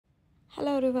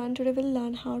Hello everyone, today we'll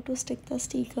learn how to stick the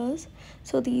stickers.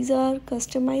 So these are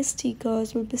customized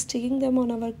stickers. We'll be sticking them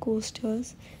on our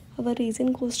coasters. Our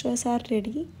resin coasters are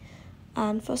ready.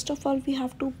 And first of all, we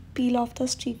have to peel off the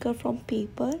sticker from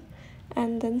paper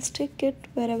and then stick it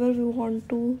wherever we want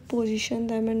to position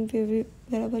them and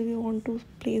wherever we want to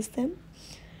place them.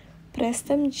 Press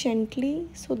them gently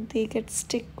so they get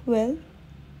stick well.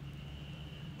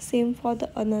 Same for the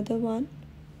another one.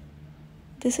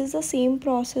 This is the same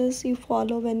process you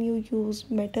follow when you use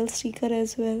metal sticker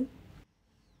as well.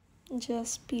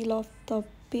 Just peel off the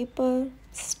paper,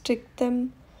 stick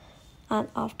them, and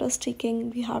after sticking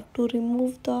we have to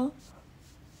remove the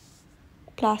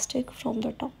plastic from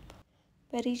the top.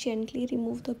 Very gently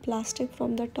remove the plastic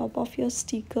from the top of your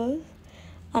stickers,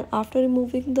 and after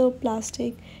removing the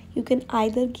plastic you can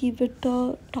either give it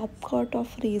a top coat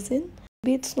of resin.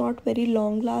 Maybe it's not very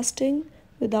long lasting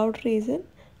without resin,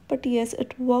 but yes,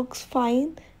 it works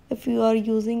fine if you are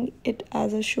using it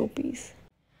as a showpiece.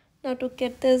 Now to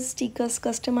get these stickers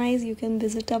customized, you can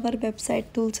visit our website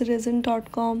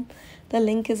tulsiresin.com. The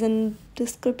link is in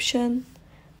description.